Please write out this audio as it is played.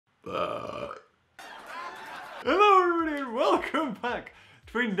Hello everybody and welcome back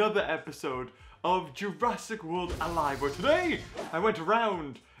to another episode of Jurassic World Alive, where today I went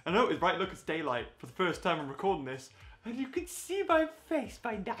around and noticed, right, look, it's daylight for the first time I'm recording this, and you can see my face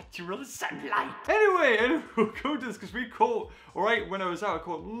by natural sunlight. Anyway, we'll go to this because we caught, alright, when I was out I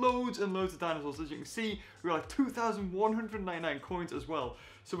caught loads and loads of dinosaurs. As you can see, we got like 2,199 coins as well.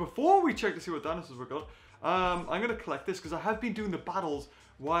 So before we check to see what dinosaurs we got, I'm going to collect this because I have been doing the battles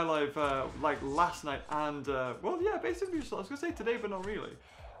while I've, like last night and, well, yeah, basically, I was going to say today, but not really.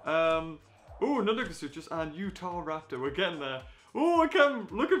 Oh, another Gasuchus and Utah Raptor, we're getting there. Oh, I'm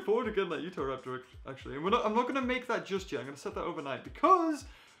looking forward to getting that Utah Raptor, actually. And I'm not going to make that just yet, I'm going to set that overnight because,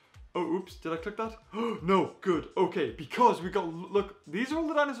 oh, oops, did I click that? No, good, okay, because we got, look, these are all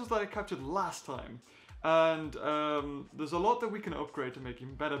the dinosaurs that I captured last time. And, there's a lot that we can upgrade to make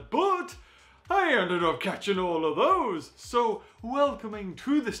even better, but I ended up catching all of those. So, welcoming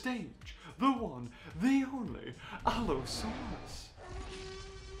to the stage, the one, the only, Allosaurus.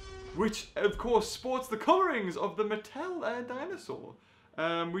 Which, of course, sports the colorings of the Mattel dinosaur.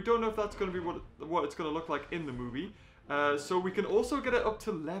 We don't know if that's going to be what it's going to look like in the movie. So we can also get it up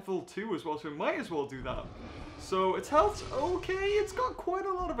to level 2 as well, so we might as well do that. So its health's okay, it's got quite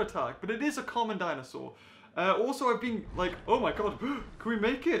a lot of attack, but it is a common dinosaur. Also, I've been like, oh my god, can we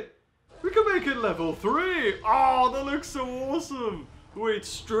make it? We can make it level 3! Oh, that looks so awesome! The way it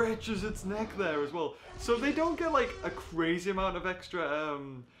stretches its neck there as well. So they don't get like a crazy amount of extra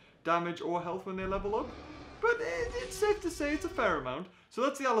damage or health when they level up. But it's safe to say it's a fair amount. So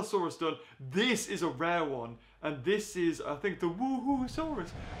that's the Allosaurus done. This is a rare one. And this is, I think, the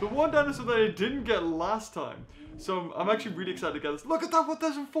Woohoosaurus. The one dinosaur that I didn't get last time. So I'm actually really excited to get this. Look at that,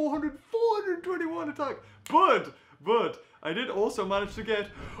 421 attack. But I did also manage to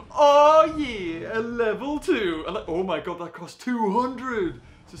get, oh yeah, a level 2. Oh my god, that cost 200.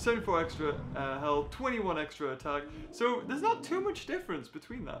 So 74 extra health, 21 extra attack. So there's not too much difference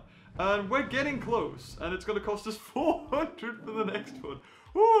between that. And we're getting close. And it's going to cost us 400 for the next one.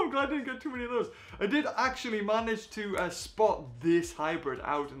 Oh, I'm glad I didn't get too many of those. I did actually manage to spot this hybrid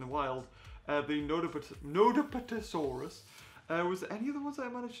out in the wild. The Nodopatosaurus. Was there any other ones that I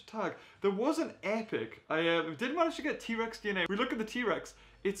managed to tag? There was an epic. I did manage to get T-Rex DNA. We look at the T-Rex.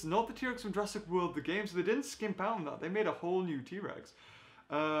 It's not the T-Rex from Jurassic World, the game, so they didn't skimp out on that. They made a whole new T-Rex.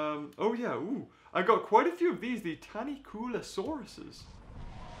 Oh yeah, ooh. I got quite a few of these, the Taniculasauruses.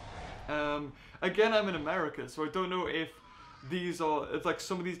 Again, I'm in America, so I don't know if these are, it's like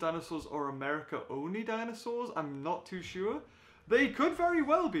some of these dinosaurs are America-only dinosaurs. I'm not too sure. They could very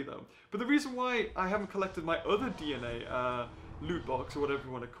well be though. But the reason why I haven't collected my other DNA loot box, or whatever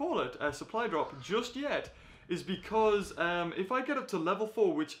you want to call it, supply drop just yet, is because if I get up to level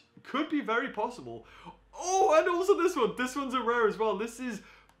 4, which could be very possible. Oh, and also this one. This one's a rare as well. This is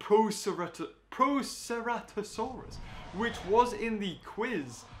Proceratosaurus, which was in the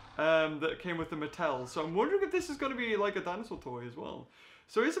quiz that came with the Mattel. So I'm wondering if this is going to be like a dinosaur toy as well.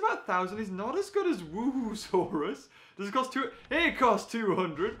 So he's about 1,000. He's not as good as Woohoosaurus. Does it cost it costs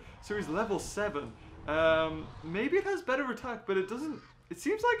 200. So he's level 7. Maybe it has better attack, but it doesn't. It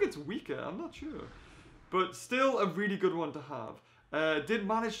seems like it's weaker. I'm not sure. But still a really good one to have. Did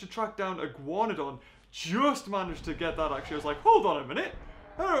manage to track down Iguanodon. Just managed to get that actually. I was like, hold on a minute.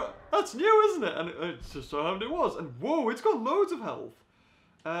 Oh, that's new, isn't it? And it just so happened it was. And whoa, it's got loads of health.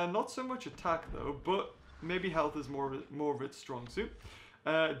 Not so much attack though, but maybe health is more of its strong suit.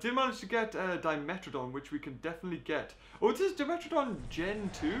 Did manage to get Dimetrodon, which we can definitely get. Oh, it says Dimetrodon Gen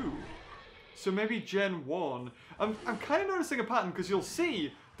 2. So maybe Gen 1. I'm kind of noticing a pattern because you'll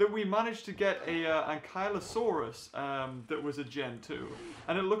see that we managed to get a Ankylosaurus that was a Gen 2.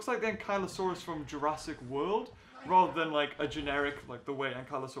 And it looks like the Ankylosaurus from Jurassic World rather than like a generic, like the way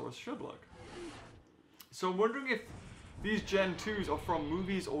Ankylosaurus should look. So I'm wondering if these Gen 2s are from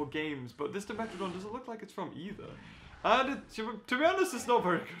movies or games, but this Dimetrodon doesn't look like it's from either. And to be honest, it's not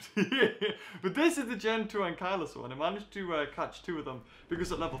very good. But this is the Gen 2 Ankylosaur, and I managed to catch 2 of them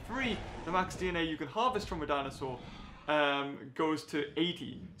because at level 3, the max DNA you can harvest from a dinosaur goes to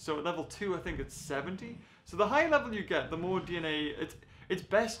 80. So at level 2, I think it's 70. So the higher level you get, the more DNA. It's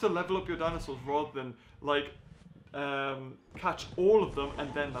best to level up your dinosaurs rather than like catch all of them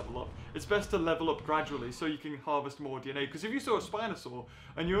and then level up. It's best to level up gradually so you can harvest more DNA. Because if you saw a Spinosaur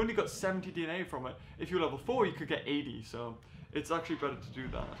and you only got 70 DNA from it, if you're level 4 you could get 80. So it's actually better to do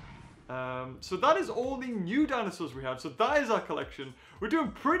that. So that is all the new dinosaurs we have. So that is our collection. We're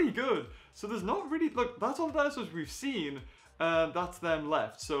doing pretty good. So there's not really, look, that's all the dinosaurs we've seen. that's them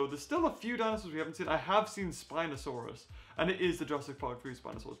left. So there's still a few dinosaurs we haven't seen. I have seen Spinosaurus, and it is the Jurassic Park 3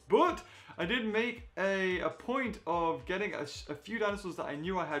 Spinosaurus. But I did make a point of getting a few dinosaurs that I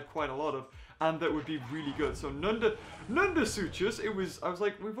knew I had quite a lot of, and that would be really good. So Nundasuchus, I was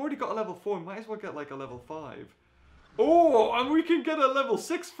like, we've already got a level 4, we might as well get like a level 5. Oh, and we can get a level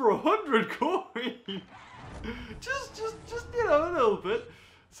 6 for 100 coin. just you know, a little bit.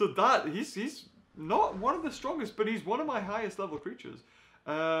 So that he's not one of the strongest, but he's one of my highest level creatures.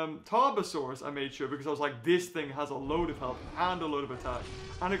 Tarbosaurus I made sure, because I was like, this thing has a load of health and a load of attack,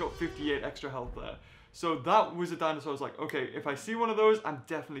 and I got 58 extra health there. So that was a dinosaur I was like, okay, if I see one of those, I'm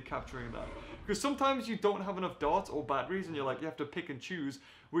definitely capturing that. Because sometimes you don't have enough darts or batteries, and you're like, you have to pick and choose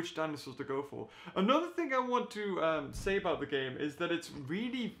which dinosaurs to go for. Another thing I want to say about the game is that it's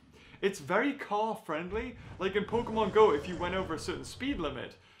very car friendly. Like in Pokemon Go, if you went over a certain speed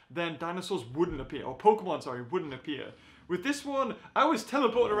limit, then dinosaurs wouldn't appear, or Pokemon, sorry, wouldn't appear. With this one, I was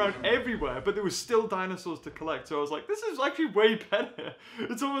teleporting around everywhere, but there was still dinosaurs to collect. So I was like, this is actually way better.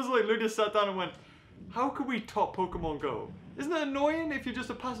 It's almost like Lydia sat down and went, how could we top Pokemon Go? Isn't it annoying if you're just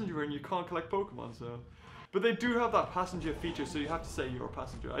a passenger and you can't collect Pokemon? So, but they do have that passenger feature, so you have to say you're a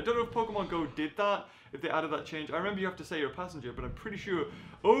passenger. I don't know if Pokemon Go did that, if they added that change. I remember you have to say you're a passenger, but I'm pretty sure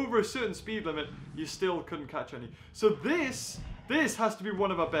over a certain speed limit, you still couldn't catch any. So this has to be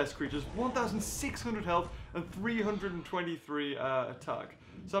one of our best creatures. 1,600 health and 323 attack.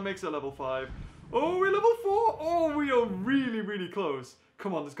 So that makes it level 5. Oh, we're level 4. Oh, we are really, really close.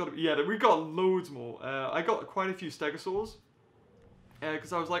 Come on, there's got to be... Yeah, we got loads more. I got quite a few Stegosaurs.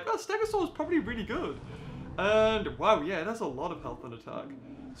 Because I was like, oh, Stegosaur is probably really good. And, wow, yeah, that's a lot of health and attack.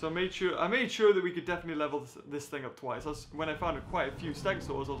 So I made sure that we could definitely level this thing up twice. When I found quite a few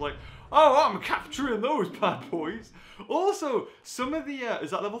Stegosaurs, I was like, oh, I'm capturing those bad boys. Also, some of the... is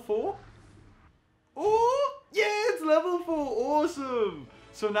that level 4? Oh, yeah, it's level 4. Awesome.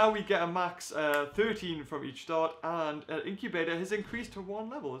 So now we get a max 13 from each start, and incubator has increased to 1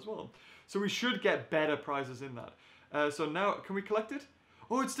 level as well. So we should get better prizes in that. So now, can we collect it?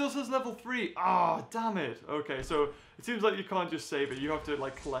 Oh, it still says level 3. Ah, oh, damn it. Okay, so it seems like you can't just save it. You have to,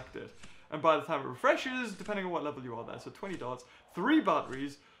 like, collect it. And by the time it refreshes, depending on what level you are there. So 20 darts, 3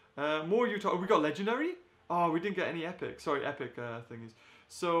 batteries, more Utah. Oh, we got legendary? Oh, we didn't get any epic. Sorry, epic thingies.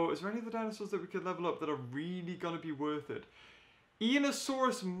 So is there any other dinosaurs that we could level up that are really going to be worth it?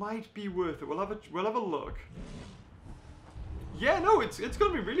 Enosaurus might be worth it. We'll have a look. Yeah, no, it's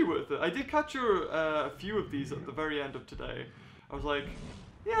going to be really worth it. I did capture a few of these at the very end of today. I was like,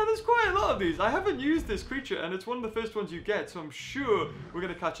 yeah, there's quite a lot of these. I haven't used this creature, and it's one of the first ones you get, so I'm sure we're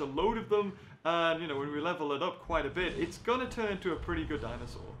going to catch a load of them. And, you know, when we level it up quite a bit, it's going to turn into a pretty good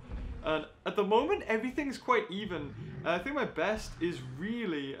dinosaur. And at the moment, everything's quite even. I think my best is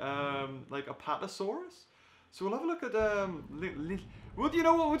really, like, Apatosaurus. So we'll have a look at, well, you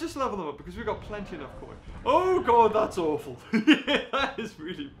know what, we'll just level them up, because we've got plenty enough coin. Oh, God, that's awful. Yeah, that is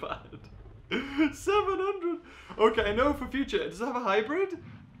really bad. 700. Okay, I know for future. Does it have a hybrid?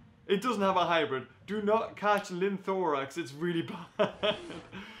 It doesn't have a hybrid. Do not catch Linthorax. It's really bad.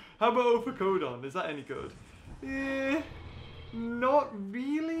 How about Ophicodon? Is that any good? Not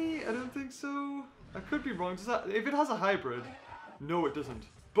really. I don't think so. I could be wrong. Does that? If it has a hybrid, no, it doesn't.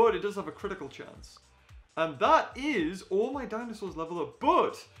 But it does have a critical chance. And that is all my dinosaurs leveled up.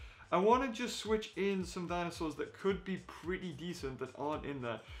 But I want to just switch in some dinosaurs that could be pretty decent that aren't in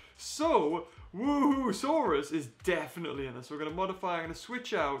there. So, Woohoosaurus is definitely in this. So we're going to modify. I'm going to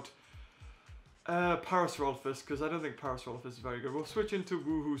switch out Parasaurolophus, because I don't think Parasaurolophus is very good. We'll switch into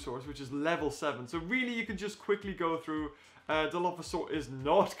Woohoosaurus, which is level 7. So really, you can just quickly go through. Dilophosaur is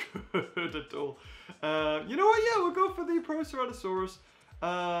not good at all. You know what? Yeah, we'll go for the Proceratosaurus.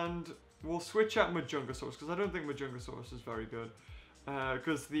 And we'll switch out Majungasaurus, because I don't think Majungasaurus is very good.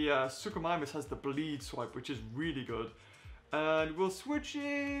 Because the Suchomimus has the bleed swipe, which is really good. And we'll switch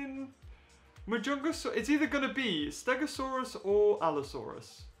in Majungasaurus. It's either going to be Stegosaurus or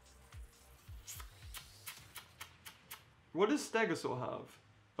Allosaurus. What does Stegosaur have?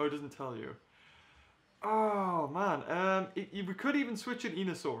 Oh, it doesn't tell you. Oh, man. We could even switch in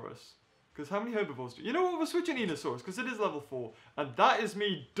Enosaurus. Because how many herbivores do... You know what? We'll switch in Enosaurus, because it is level 4. And that is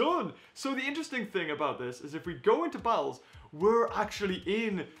me done. So the interesting thing about this is if we go into battles, we're actually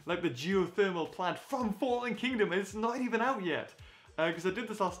in, like, the geothermal plant from Fallen Kingdom. And it's not even out yet. Because I did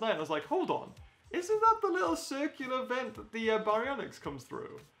this last night, and I was like, hold on. Isn't that the little circular vent that the baryonyx comes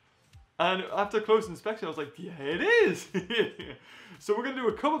through? And after close inspection, I was like, yeah, it is. So we're going to do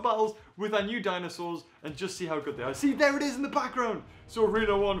a couple of battles with our new dinosaurs and just see how good they are. See, there it is in the background. So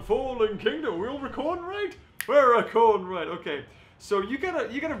Arena 1 Fallen Kingdom. We're all recording right? We're recording right. Okay. So you get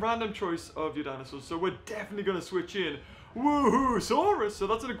a random choice of your dinosaurs. So we're definitely going to switch in Woohoo! Saurus! So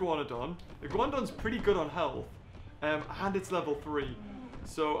that's an Iguanodon. Iguanodon's pretty good on health. And it's level 3.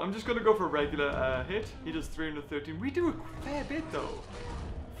 So I'm just going to go for a regular hit. He does 313. We do a fair bit though.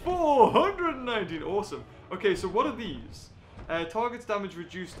 419. Awesome. Okay, so what are these? Target's damage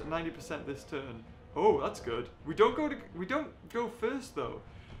reduced 90% this turn. Oh, that's good. We don't go first though.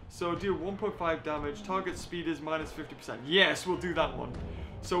 So deal 1.5 damage. Target speed is minus 50%. Yes, we'll do that one.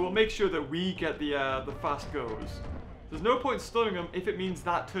 So we'll make sure that we get the fast goes. There's no point stunning them if it means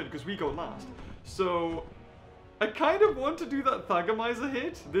that turn because we go last. So I kind of want to do that Thagomizer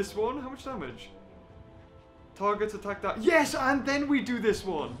hit. This one, how much damage? Targets attack that. Yes, and then we do this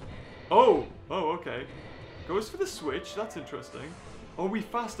one. Oh, okay. Goes for the switch. That's interesting. Are we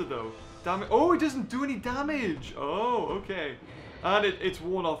faster though? Damage. Oh, it doesn't do any damage. Oh, okay. And it's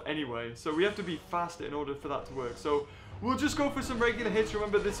worn off anyway. So we have to be faster in order for that to work. So we'll just go for some regular hits.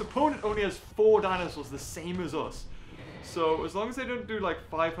 Remember, this opponent only has 4 dinosaurs, the same as us. So as long as they don't do like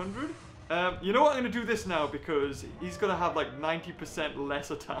 500. You know what? I'm going to do this now because he's going to have like 90% less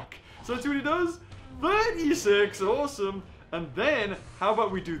attack. So let's see what he does. 36. Awesome. And then, how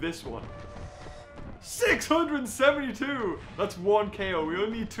about we do this one? 672. That's 1 KO. We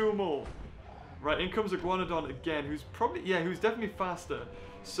only need 2 more. Right, in comes Iguanodon again, who's probably, yeah, who's definitely faster.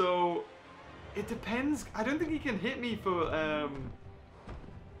 So, it depends. I don't think he can hit me for, I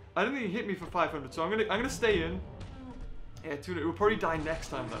don't think he hit me for 500. So I'm gonna stay in. Yeah, we'll probably die next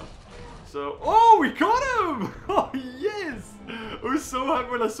time though. So, oh, we got him! Oh, yes! I was so happy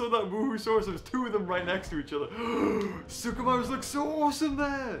when I saw that Woohoo Saurus. There was 2 of them right next to each other. Sukumaras look so awesome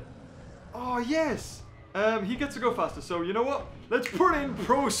there! Oh, yes! He gets to go faster, so you know what? Let's put in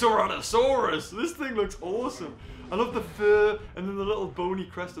Proceratosaurus! This thing looks awesome. I love the fur and then the little bony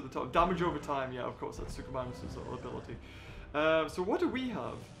crest at the top. Damage over time, yeah, of course, that's Sukumaras' little ability. So what do we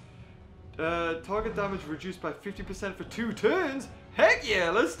have? Target damage reduced by 50% for 2 turns? Heck yeah,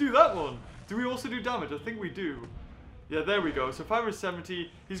 let's do that one. Do we also do damage? I think we do. Yeah, there we go. So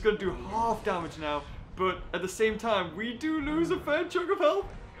 570, he's going to do half damage now. But at the same time, we do lose a fair chunk of health.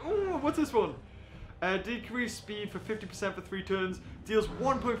 Oh, what's this one? Decrease speed for 50% for 3 turns. Deals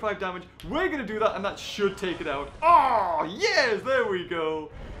 1.5 damage. We're going to do that, and that should take it out. Oh, yes, there we go.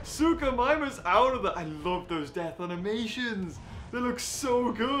 Sukumaras out of that. I love those death animations. They look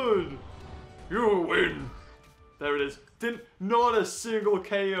so good. You win. There it is. Not a single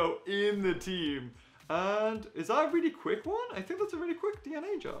KO in the team. And is that a really quick one? I think that's a really quick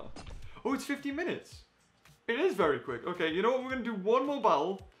DNA jar. Oh, it's 50 minutes. It is very quick. Okay, you know what? We're going to do one more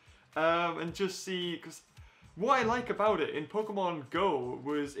battle. And just see, because what I like about it in Pokemon Go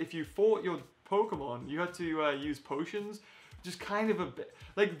was if you fought your Pokemon, you had to use potions, just kind of a bit,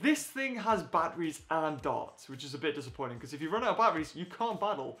 like this thing has batteries and darts, which is a bit disappointing, because if you run out of batteries, you can't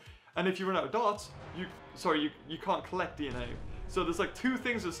battle, and if you run out of darts, you can't collect DNA. So there's like 2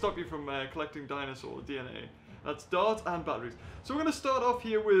 things that stop you from collecting dinosaur DNA. That's darts and batteries. So we're going to start off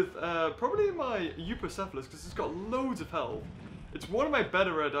here with probably my Euprocephalus, because it's got loads of health. It's one of my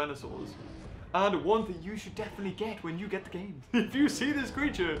better dinosaurs, and one that you should definitely get when you get the game. If you see this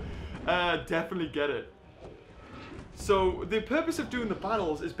creature, definitely get it. So the purpose of doing the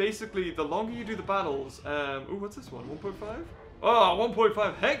battles is basically the longer you do the battles. Ooh, what's this one? 1.5? Oh,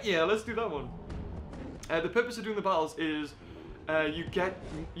 1.5. Heck yeah, let's do that one. The purpose of doing the battles is you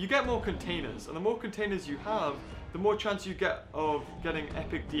get more containers, and the more containers you have, the more chance you get of getting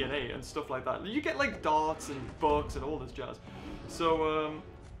epic DNA and stuff like that. You get like darts and bugs and all this jazz. So,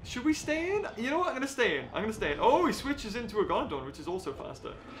 should we stay in? You know what? I'm going to stay in. I'm going to stay in. Oh, he switches into a Iguanodon, which is also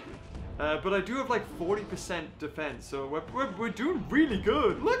faster. But I do have like 40% defense, so we're doing really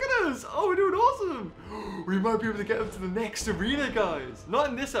good. Look at us! Oh, we're doing awesome! We might be able to get up to the next arena, guys. Not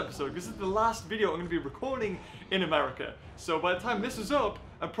in this episode, because this is the last video I'm going to be recording in America. So by the time this is up,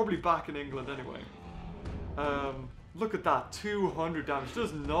 I'm probably back in England anyway. Look at that, 200 damage,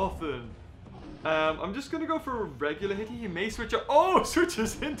 does nothing. I'm just going to go for a regular hit. He may switch up. Oh,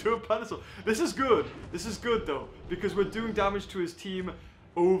 switches into a Dinosaur. This is good. This is good, though, because we're doing damage to his team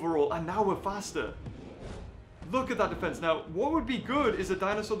overall, and now we're faster. Look at that defense. Now, what would be good is a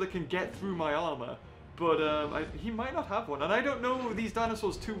dinosaur that can get through my armor, but he might not have one, and I don't know these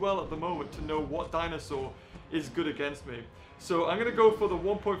dinosaurs too well at the moment to know what dinosaur is good against me. So I'm going to go for the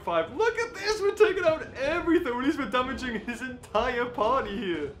 1.5. Look at this. We're taking out everything. At least we're damaging his entire party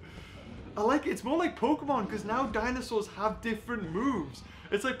here. I like it. It's more like Pokemon, because now dinosaurs have different moves.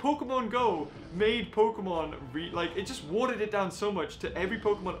 It's like Pokemon Go made Pokemon, like, it just watered it down so much to every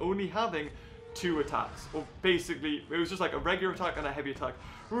Pokemon only having 2 attacks. Or basically, it was just like a regular attack and a heavy attack.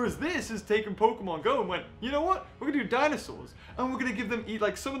 Whereas this is taking Pokemon Go and went, you know what? We're gonna do dinosaurs. And we're gonna give them,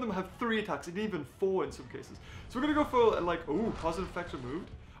 like some of them have 3 attacks and even 4 in some cases. So we're gonna go for like, oh, positive effects removed.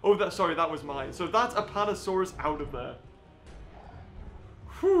 Oh, sorry, that was mine. So that's a Panasaurus out of there.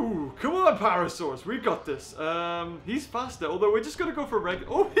 Whew, come on, Parasaurus, we got this. He's faster, although we're just gonna go for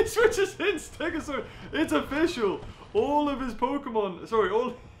regular. Oh, he switches in, Stegosaurus. It's official. All of his Pokemon, sorry,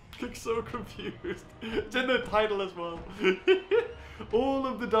 all, I'm so confused. It's in the title as well. All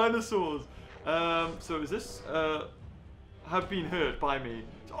of the dinosaurs. So is this, have been hurt by me.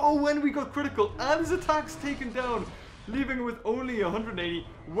 Oh, when we got critical, and his attacks taken down, leaving him with only 180,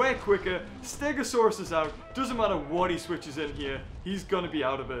 way quicker. Stegosaurus is out. Doesn't matter what he switches in here, he's gonna be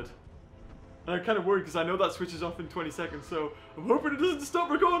out of it. And I'm kind of worried because I know that switches off in 20 seconds, so I'm hoping it doesn't stop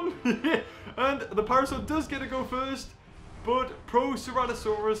recording. And the Parasaur does get to go first, but Pro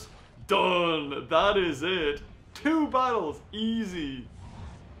Ceratosaurus, done. That is it. 2 battles, easy.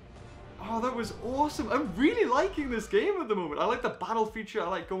 Oh, that was awesome. I'm really liking this game at the moment. I like the battle feature. I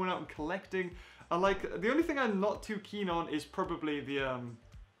like going out and collecting. I like, the only thing I'm not too keen on is probably the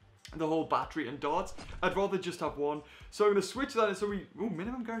whole battery and darts. I'd rather just have one. So I'm going to switch that. So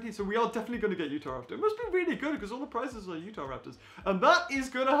minimum guarantee. So we are definitely going to get Utahraptor. It must be really good because all the prizes are Utahraptors. And that is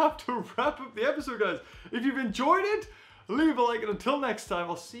going to have to wrap up the episode, guys. If you've enjoyed it, leave a like. And until next time,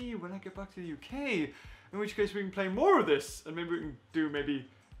 I'll see you when I get back to the UK. In which case we can play more of this. And maybe we can do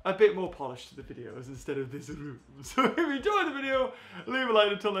a bit more polish to the videos instead of this room. So if you enjoyed the video, leave a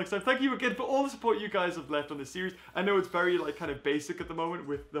like. Until next time, thank you again for all the support you guys have left on this series. I know it's very like kind of basic at the moment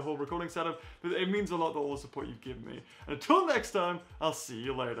with the whole recording setup, but it means a lot, all the support you've given me. And until next time, I'll see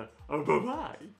you later. Oh, bye-bye.